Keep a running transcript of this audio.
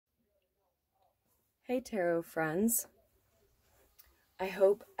Hey tarot friends, I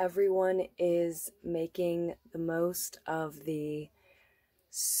hope everyone is making the most of the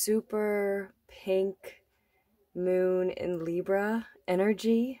super pink moon in Libra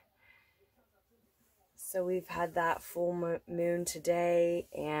energy. So we've had that full moon today,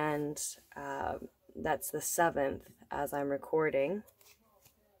 and that's the 7th as I'm recording.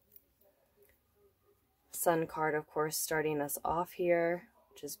 Sun card, of course, starting us off here,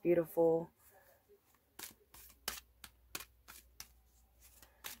 which is beautiful.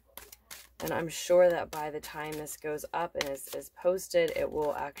 And I'm sure that by the time this goes up and is posted, it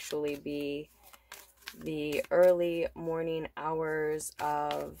will actually be the early morning hours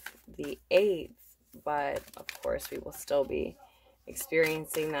of the 8th. But, of course, we will still be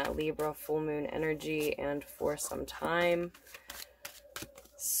experiencing that Libra full moon energy, and for some time,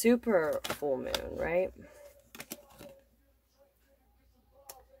 super full moon, right?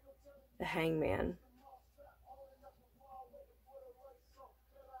 The Hangman.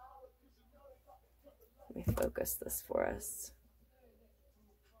 Let me focus this for us.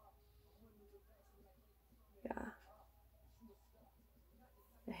 Yeah.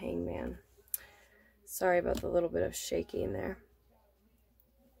 The Hangman. Sorry about the little bit of shaking there.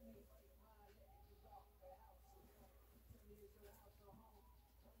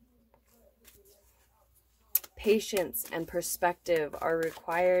 Patience and perspective are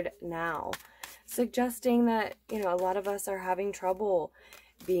required now, suggesting that, a lot of us are having trouble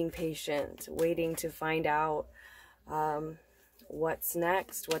being patient, waiting to find out what's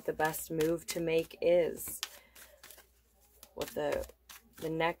next, what the best move to make is, what the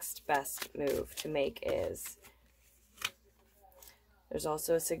next best move to make is. There's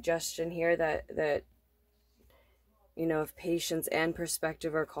also a suggestion here that if patience and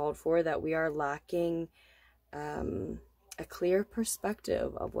perspective are called for, that we are lacking a clear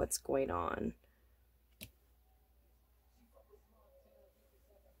perspective of what's going on.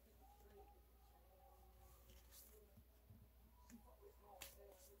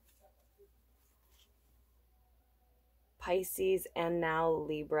 Pisces and now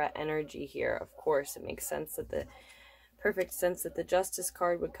Libra energy here. Of course, it makes sense that perfect sense that the Justice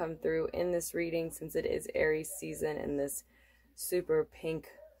card would come through in this reading, since it is Aries season and this super pink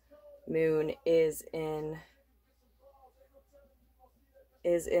moon is in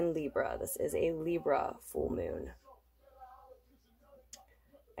Libra. This is a Libra full moon.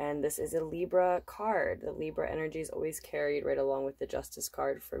 And this is a Libra card. The Libra energy is always carried right along with the Justice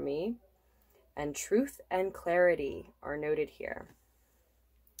card for me. And truth and clarity are noted here.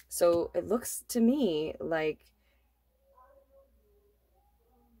 So it looks to me like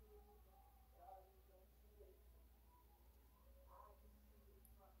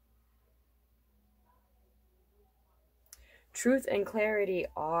truth and clarity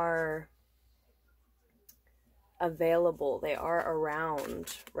are available. They are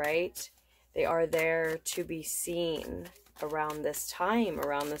around, right? They are there to be seen around this time,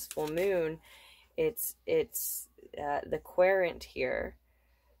 around this full moon. It's the querent here,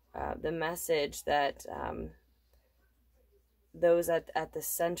 the message that those at the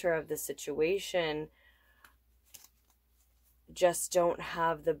center of the situation just don't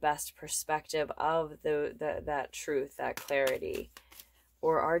have the best perspective of that truth, that clarity,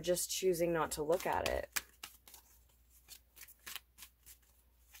 or are just choosing not to look at it.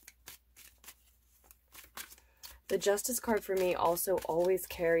 The Justice card for me also always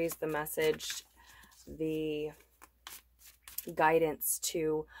carries the message, the guidance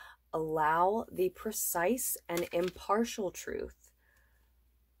to allow the precise and impartial truth,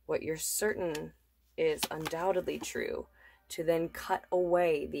 what you're certain is undoubtedly true, to then cut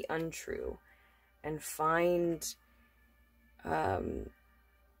away the untrue and find the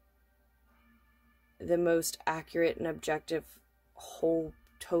most accurate and objective whole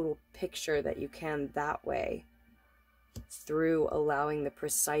total picture that you can that way, through allowing the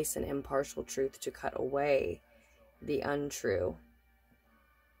precise and impartial truth to cut away the untrue.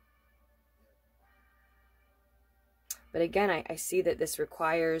 But again, I see that this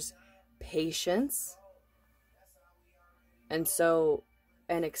requires patience, and so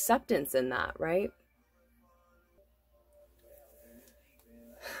an acceptance in that, right?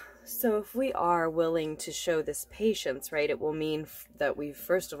 So if we are willing to show this patience, right, it will mean that we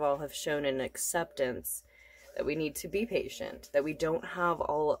first of all have shown an acceptance that we need to be patient, that we don't have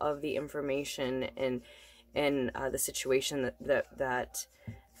all of the information in the situation that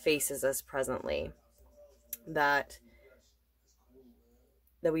faces us presently, that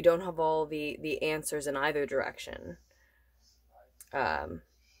we don't have all the answers in either direction.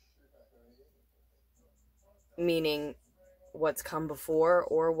 Meaning what's come before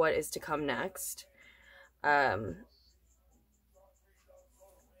or what is to come next. And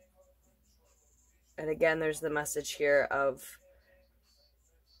again, there's the message here of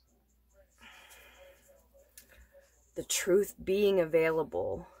the truth being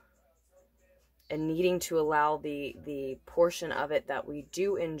available and needing to allow the portion of it that we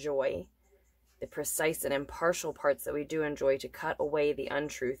do enjoy, the precise and impartial parts that we do enjoy, to cut away the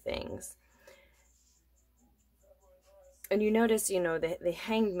untrue things. And you notice, you know, the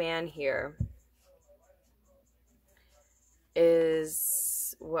Hanged Man here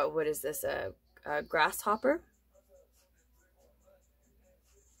is, what is this, a grasshopper?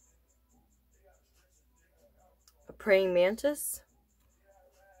 A praying mantis?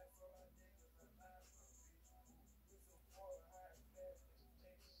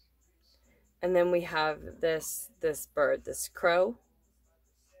 And then we have this bird, this crow,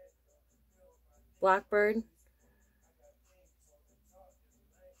 blackbird.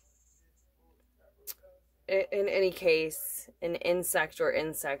 In any case, an insect or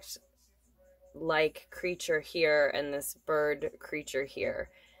insect-like creature here, and this bird creature here.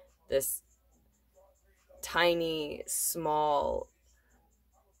 This tiny, small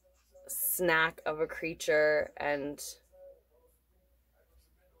snack of a creature and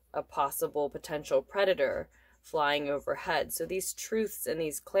a possible potential predator flying overhead. So these truths and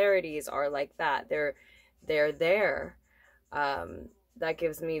these clarities are like that. They're there. That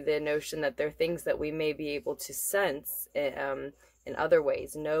gives me the notion that they're things that we may be able to sense in other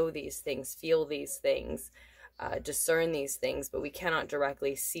ways, know these things, feel these things, discern these things, but we cannot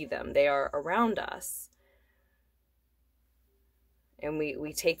directly see them. They are around us. And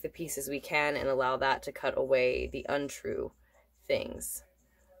we take the pieces we can and allow that to cut away the untrue things,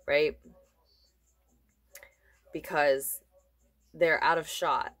 right? Because they're out of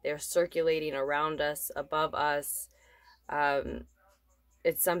shot. They're circulating around us, above us.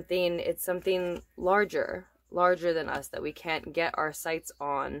 It's something larger than us that we can't get our sights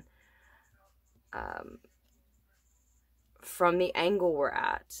on from the angle we're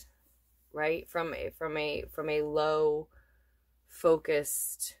at, right? From a low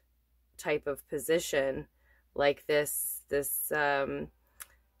focused type of position like this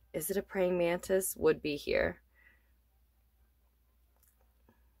is it a praying mantis? Would be here.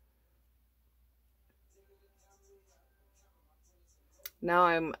 Now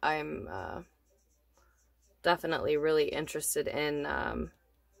I'm definitely really interested in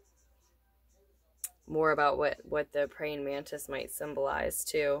more about what the praying mantis might symbolize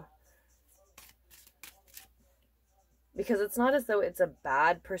too. Because it's not as though it's a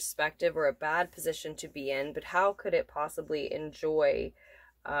bad perspective or a bad position to be in, but how could it possibly enjoy,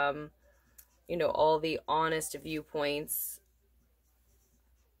 you know, all the honest viewpoints,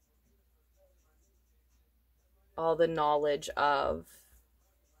 all the knowledge of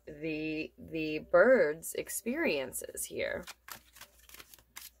the bird's experiences here?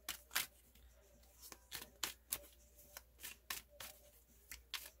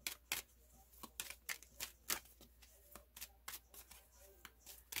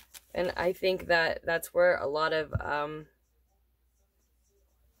 And I think that that's where a lot of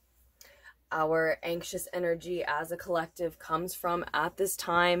our anxious energy as a collective comes from at this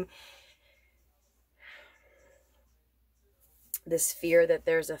time. This fear that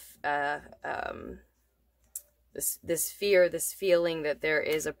there's this fear, this feeling that there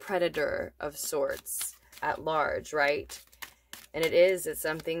is a predator of sorts at large, right? And it's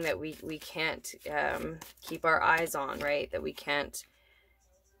something that we can't keep our eyes on, right? That we can't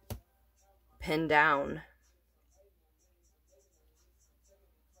pin down.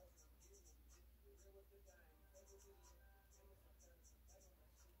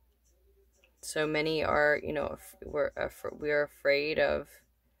 So many are, you know, we're afraid of,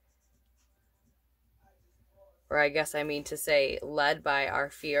 or I guess I mean to say, led by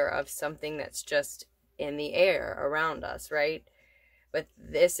our fear of something that's just in the air around us, right? But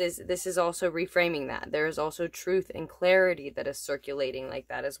this is also reframing that. There is also truth and clarity that is circulating like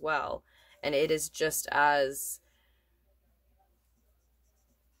that as well. And it is just as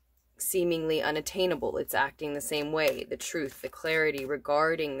seemingly unattainable. It's acting the same way. The truth, the clarity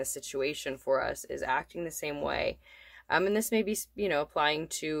regarding the situation for us is acting the same way. And this may be, you know, applying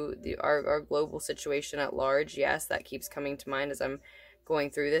to our global situation at large. Yes, that keeps coming to mind as I'm going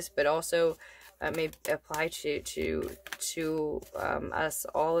through this, but also may apply to us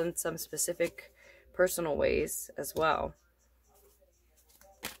all in some specific personal ways as well.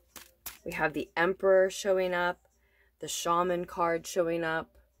 We have the Emperor showing up, the Shaman card showing up.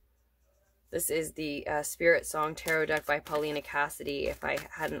 This is the SpirtSong Tarot deck by Paulina, Cassidy, if I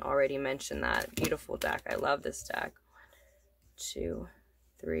hadn't already mentioned that. Beautiful deck. I love this deck. 1, 2,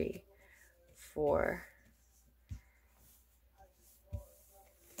 3, 4,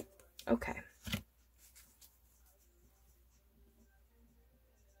 Okay.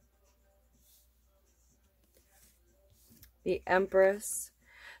 The Empress.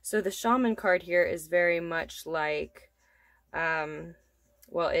 So the Shaman card here is very much like,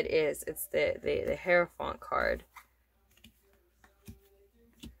 well, it is. It's the Hierophant card.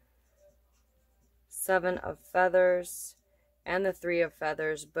 Seven of Feathers and the Three of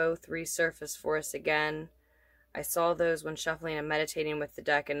Feathers both resurface for us again. I saw those when shuffling and meditating with the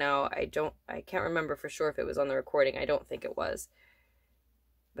deck, and now I can't remember for sure if it was on the recording. I don't think it was,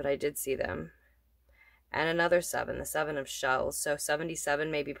 but I did see them. And another 7, the 7 of Shells. So 77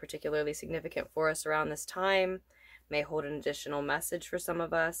 may be particularly significant for us around this time, may hold an additional message for some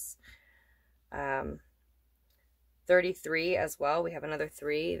of us. 33 as well. We have another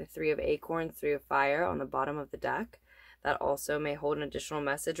 3, the 3 of Acorns, 3 of Fire on the bottom of the deck. That also may hold an additional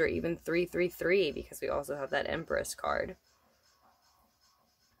message, or even 333, because we also have that Empress card.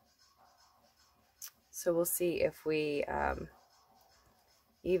 So we'll see if we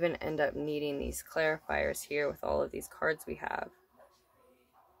even end up needing these clarifiers here with all of these cards we have.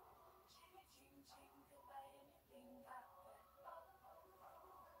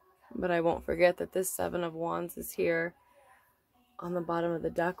 But I won't forget that this 7 of Wands is here on the bottom of the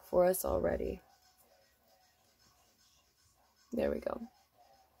deck for us already. There we go.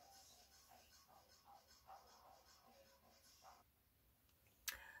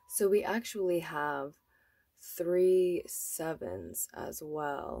 So we actually have 3 7s as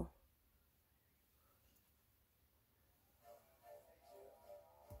well.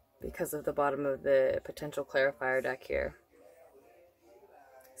 Because of the bottom of the potential clarifier deck here.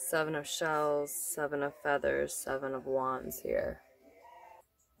 7 of Shells, 7 of Feathers, 7 of Wands here.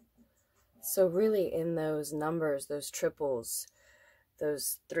 So really in those numbers, those triples,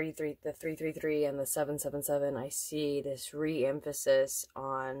 those the 333 and the 777, I see this re-emphasis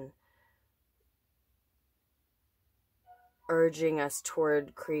on urging us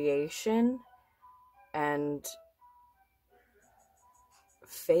toward creation and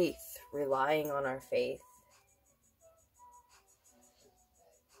faith, relying on our faith.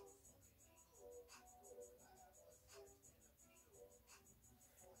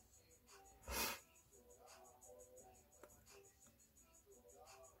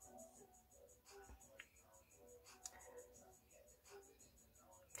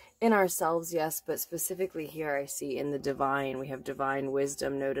 In ourselves, yes, but specifically here I see in the divine, we have divine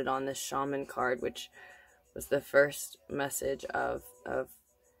wisdom noted on this shaman card, which was the first message of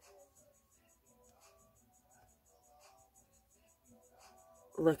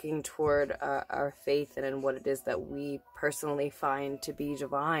looking toward our faith and in what it is that we personally find to be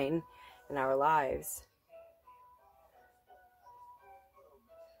divine in our lives.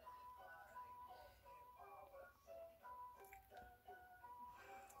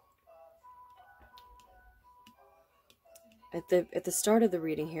 At the start of the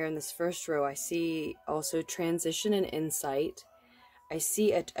reading here in this first row, I see also transition and insight. I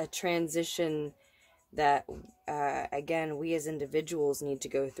see a transition that, again, we as individuals need to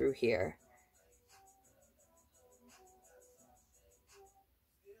go through here.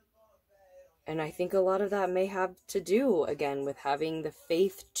 And I think a lot of that may have to do, again, with having the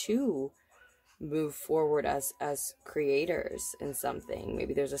faith to move forward as creators in something.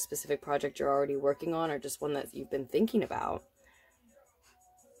 Maybe there's a specific project you're already working on, or just one that you've been thinking about.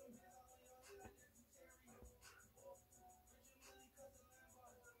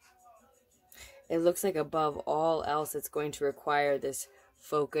 It looks like above all else it's going to require this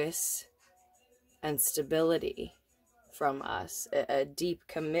focus and stability from us, a deep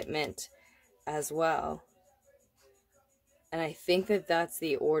commitment as well. And I think that that's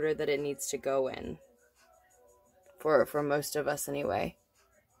the order that it needs to go in. For most of us anyway.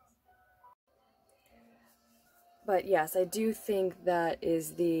 But yes, I do think that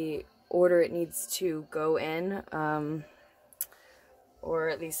is the order it needs to go in. Or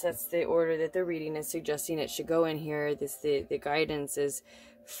at least that's the order that the reading is suggesting it should go in here. The guidance is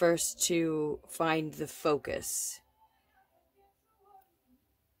first to find the focus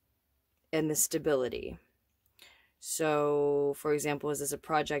and the stability. So, for example, is this a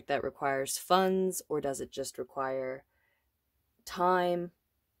project that requires funds, or does it just require time?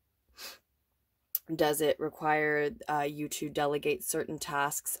 Does it require you to delegate certain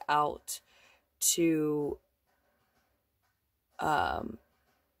tasks out to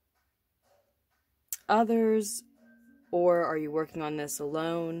others, or are you working on this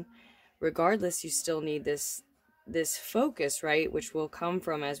alone? Regardless, you still need this focus, right? Which will come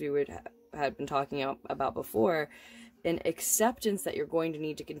from, as we had been talking about before, an acceptance that you're going to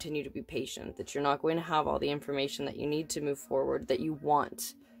need to continue to be patient, that you're not going to have all the information that you need to move forward, that you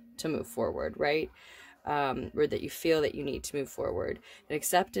want to move forward, right? Or that you feel that you need to move forward. An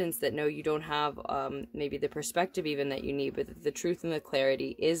acceptance that no, you don't have maybe the perspective even that you need, but that the truth and the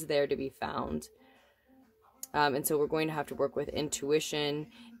clarity is there to be found. And so we're going to have to work with intuition,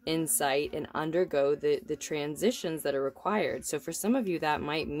 insight, and undergo the transitions that are required. So for some of you, that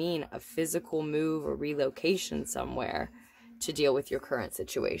might mean a physical move or relocation somewhere to deal with your current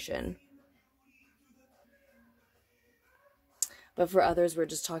situation. But for others, we're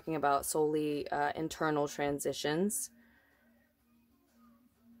just talking about solely internal transitions.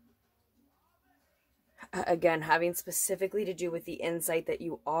 Again, having specifically to do with the insight that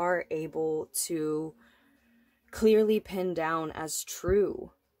you are able to clearly pin down as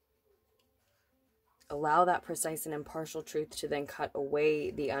true. Allow that precise and impartial truth to then cut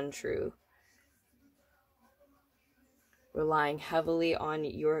away the untrue. Relying heavily on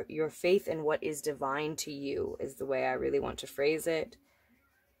your faith in what is divine to you is the way I really want to phrase it.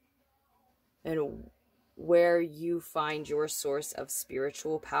 And where you find your source of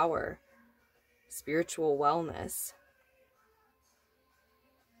spiritual power, spiritual wellness.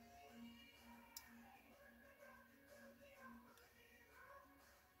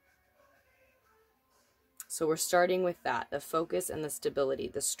 So we're starting with that, the focus and the stability,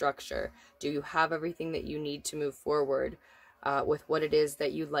 the structure. Do you have everything that you need to move forward with what it is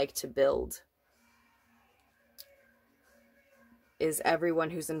that you'd like to build? Is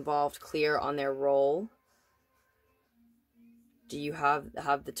everyone who's involved clear on their role? Do you have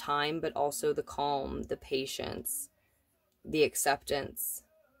the time, but also the calm, the patience, the acceptance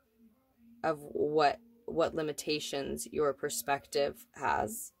of what limitations your perspective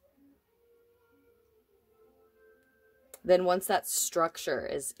has? Then once that structure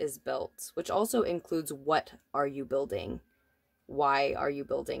is built, which also includes what are you building? Why are you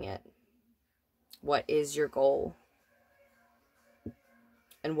building it? What is your goal?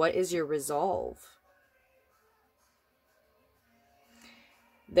 And what is your resolve?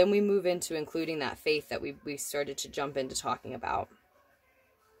 Then we move into including that faith that we started to jump into talking about.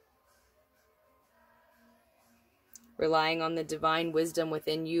 Relying on the divine wisdom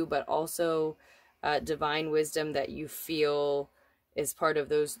within you, but also divine wisdom that you feel is part of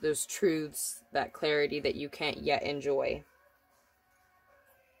those truths, that clarity that you can't yet enjoy.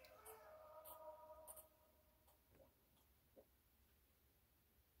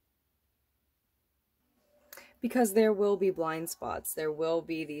 Because there will be blind spots. There will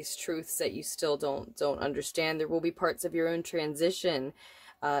be these truths that you still don't understand. There will be parts of your own transition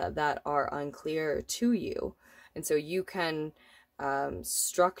that are unclear to you. And so you can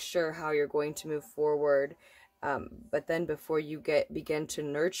structure how you're going to move forward. But then before you begin to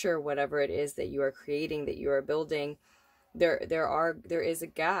nurture whatever it is that you are creating, that you are building, there is a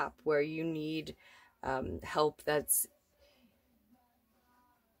gap where you need help that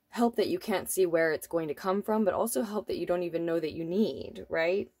you can't see where it's going to come from, but also help that you don't even know that you need,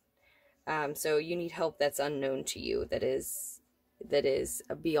 right? So you need help that's unknown to you, that is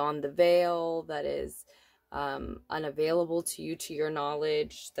beyond the veil, that is unavailable to you, to your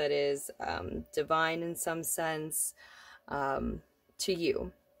knowledge, that is divine in some sense to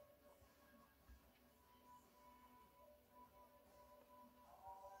you.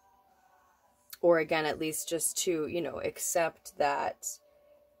 Or again, at least just to, accept that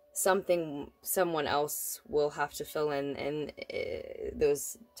someone else will have to fill in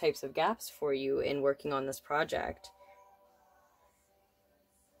those types of gaps for you in working on this project.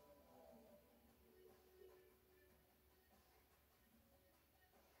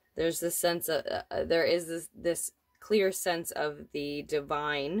 There's this sense of, there is this clear sense of the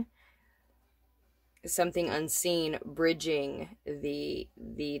divine, something unseen, bridging the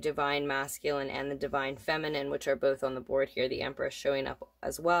divine masculine and the divine feminine, which are both on the board here. The Empress showing up,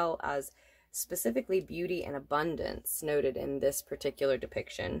 as well as specifically beauty and abundance noted in this particular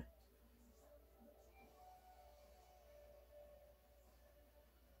depiction.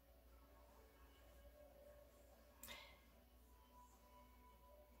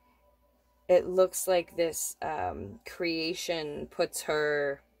 It looks like this creation puts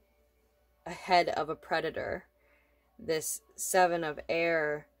her ahead of a predator. This Seven of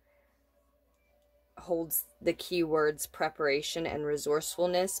Air holds the keywords preparation and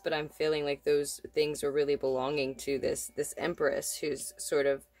resourcefulness, but I'm feeling like those things are really belonging to this Empress, who's sort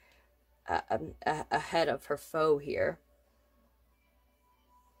of ahead of her foe here.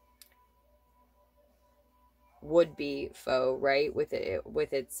 Would-be foe, right? With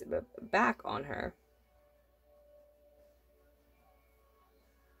its back on her.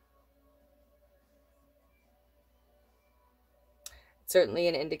 Certainly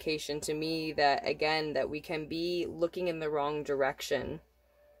an indication to me that, again, that we can be looking in the wrong direction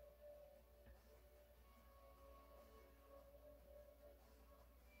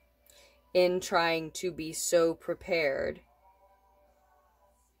in trying to be so prepared,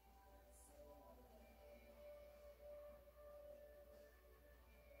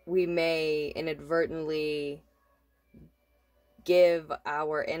 we may inadvertently give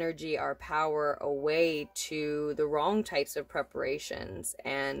our energy, our power away to the wrong types of preparations,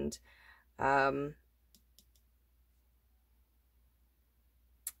 and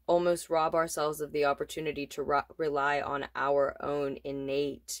almost rob ourselves of the opportunity to rely on our own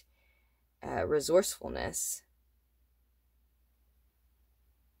innate resourcefulness.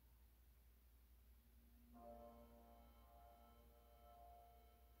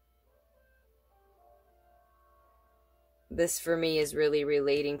 This for me is really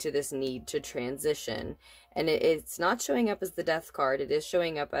relating to this need to transition, and it's not showing up as the Death card. It is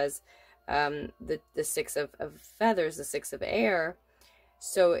showing up as the Six of Feathers, the Six of Air.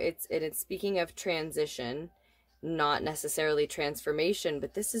 So it's speaking of transition, not necessarily transformation,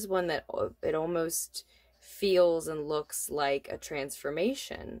 but this is one that it almost feels and looks like a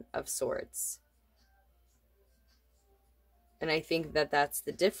transformation of sorts. And I think that that's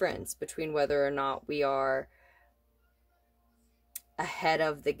the difference between whether or not we are ahead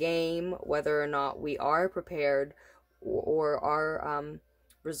of the game, whether or not we are prepared or are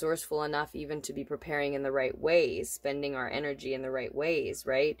resourceful enough even to be preparing in the right ways, spending our energy in the right ways,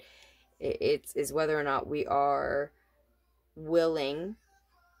 right? It's whether or not we are willing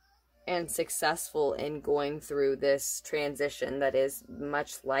and successful in going through this transition that is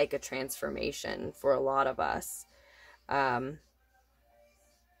much like a transformation for a lot of us.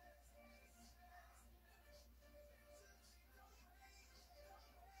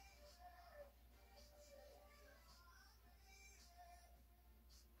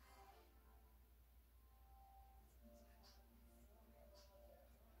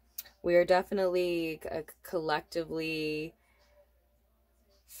 We are definitely collectively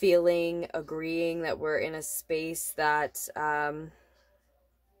feeling, agreeing that we're in a space that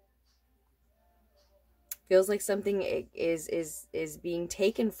feels like something is being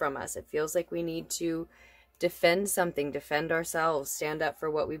taken from us. It feels like we need to defend something, defend ourselves, stand up for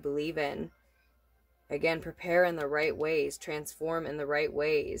what we believe in. Again, prepare in the right ways, transform in the right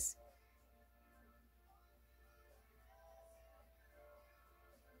ways.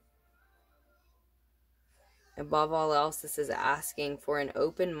 Above all else, this is asking for an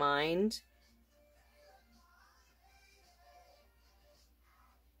open mind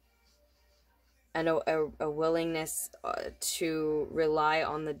and a willingness to rely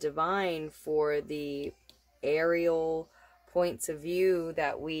on the divine for the aerial points of view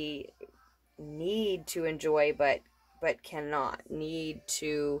that we need to enjoy but cannot, need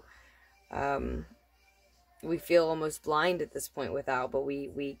to we feel almost blind at this point without, but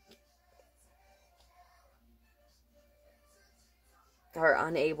we are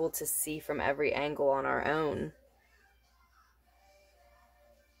unable to see from every angle on our own.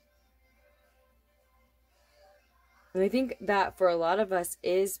 And I think that for a lot of us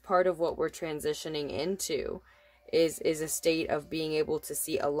is part of what we're transitioning into, is a state of being able to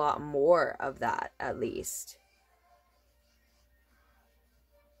see a lot more of that, at least.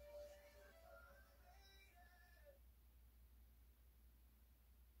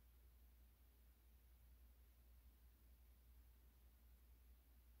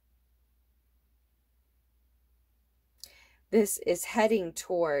 This is heading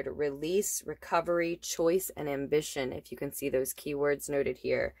toward release, recovery, choice, and ambition, if you can see those keywords noted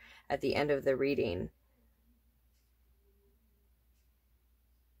here at the end of the reading.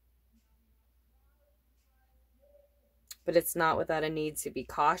 But it's not without a need to be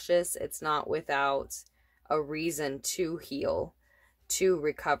cautious. It's not without a reason to heal, to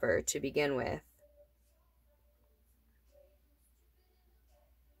recover, to begin with.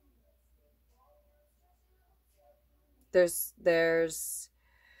 There's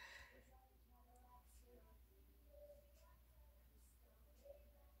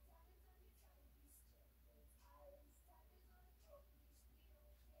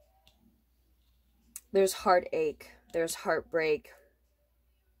heartache, there's heartbreak,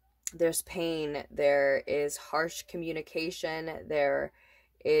 there's pain, there is harsh communication, there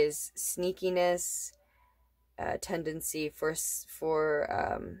is sneakiness, tendency for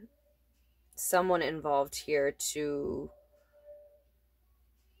someone involved here to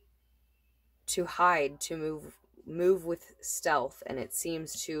hide, to move with stealth, and it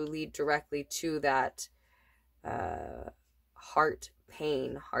seems to lead directly to that heart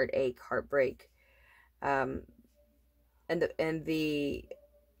pain, heartache, heartbreak. And the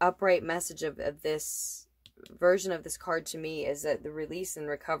upright message of this version of this card to me is that the release and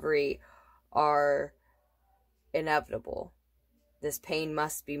recovery are inevitable. this pain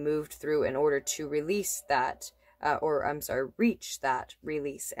must be moved through in order to release that, reach that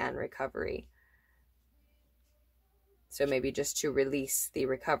release and recovery. So maybe just to release the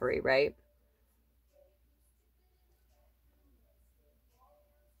recovery, right?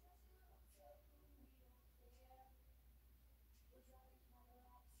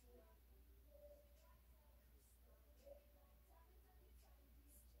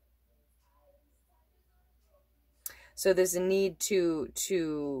 So there's a need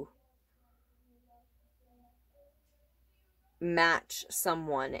to match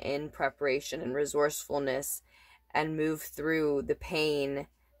someone in preparation and resourcefulness and move through the pain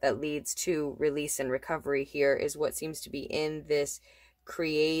that leads to release and recovery. Here is what seems to be in this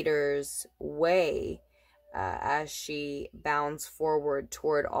creator's way as she bounds forward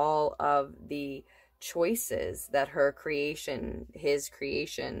toward all of the choices that her creation, his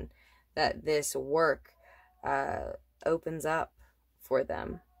creation, that this work opens up for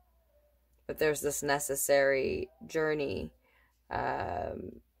them. But there's this necessary journey,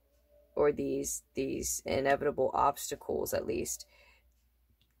 or these inevitable obstacles, at least,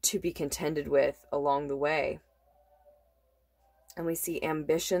 to be contended with along the way. And we see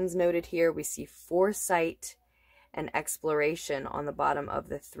ambitions noted here. We see foresight and exploration on the bottom of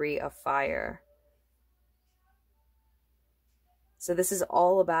the Three of Fire. So this is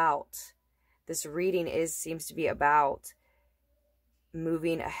all about, this reading seems to be about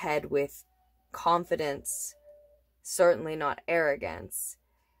moving ahead with confidence, certainly not arrogance,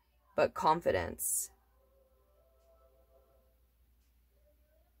 but confidence.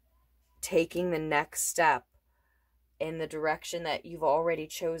 Taking the next step in the direction that you've already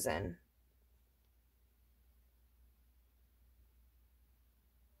chosen.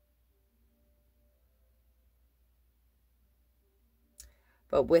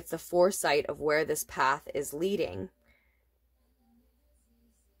 But with the foresight of where this path is leading.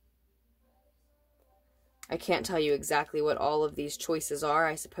 I can't tell you exactly what all of these choices are.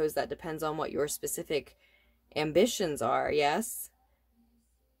 I suppose that depends on what your specific ambitions are, yes?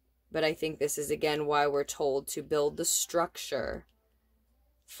 But I think this is, again, why we're told to build the structure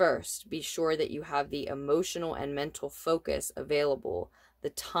first. Be sure that you have the emotional and mental focus available, the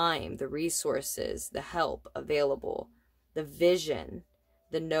time, the resources, the help available, the vision,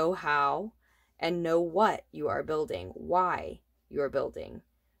 the know-how, and know what you are building, why you are building.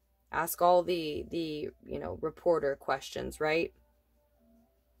 Ask all the reporter questions, right?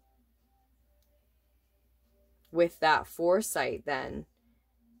 With that foresight, then,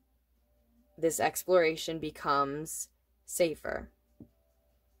 this exploration becomes safer.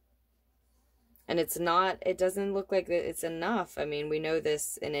 And it doesn't look like it's enough. I mean, we know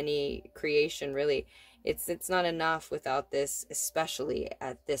this in any creation, really. It's not enough without this, especially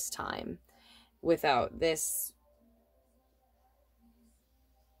at this time. Without this,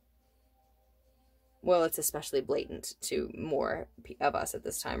 well, it's especially blatant to more of us at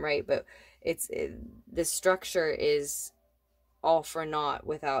this time, right? But the structure is all for naught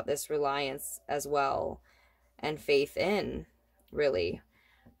without this reliance as well, and faith in, really.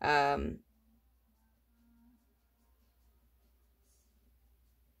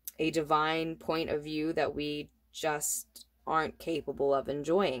 A divine point of view that we just aren't capable of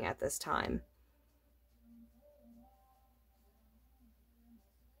enjoying at this time.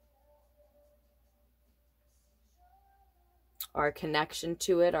 Our connection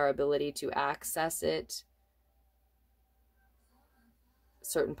to it, our ability to access it,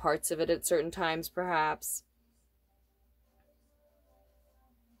 certain parts of it at certain times, perhaps.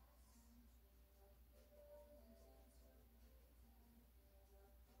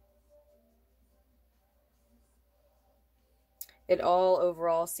 It all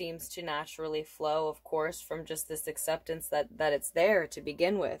overall seems to naturally flow, of course, from just this acceptance that it's there to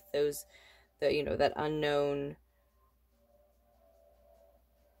begin with. That unknown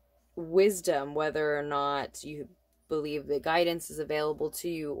wisdom, whether or not you believe the guidance is available to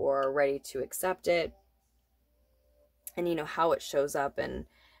you or are ready to accept it, and how it shows up and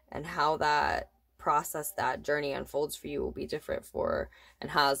how that process, that journey unfolds for you will be different for,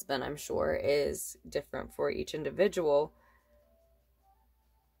 and has been, I'm sure, is different for each individual.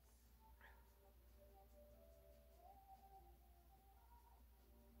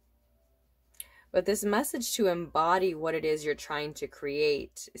 But this message to embody what it is you're trying to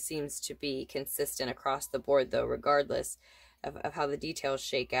create seems to be consistent across the board, though, regardless of how the details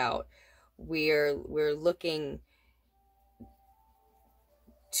shake out. We're looking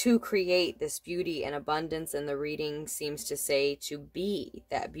to create this beauty and abundance, and the reading seems to say to be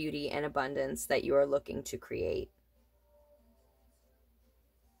that beauty and abundance that you are looking to create.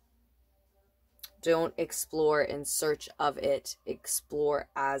 Don't explore in search of it. Explore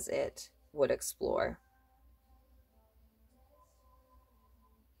as it would explore.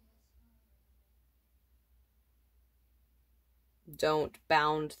 Don't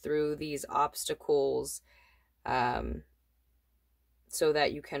bound through these obstacles so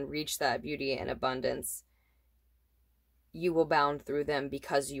that you can reach that beauty and abundance. You will bound through them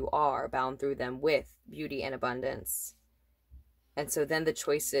because you are bound through them with beauty and abundance. And so then the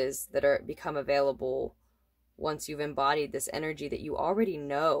choices that become available once you've embodied this energy that you already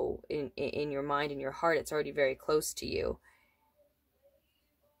know in your mind and your heart, it's already very close to you,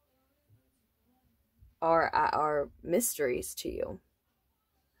 are mysteries to you.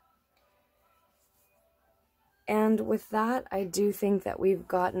 And with that, I do think that we've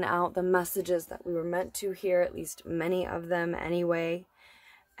gotten out the messages that we were meant to hear, at least many of them anyway.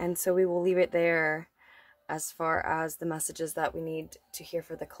 And so we will leave it there as far as the messages that we need to hear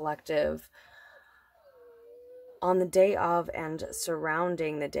for the collective on the day of and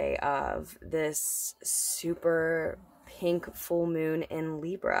surrounding the day of this super pink full moon in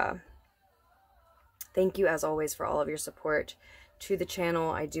Libra. Thank you as always for all of your support to the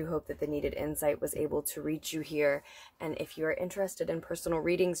channel. I do hope that the needed insight was able to reach you here. And if you are interested in personal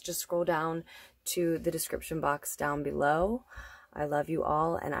readings, just scroll down to the description box down below. I love you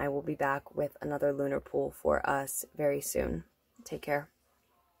all, and I will be back with another lunar pool for us very soon. Take care.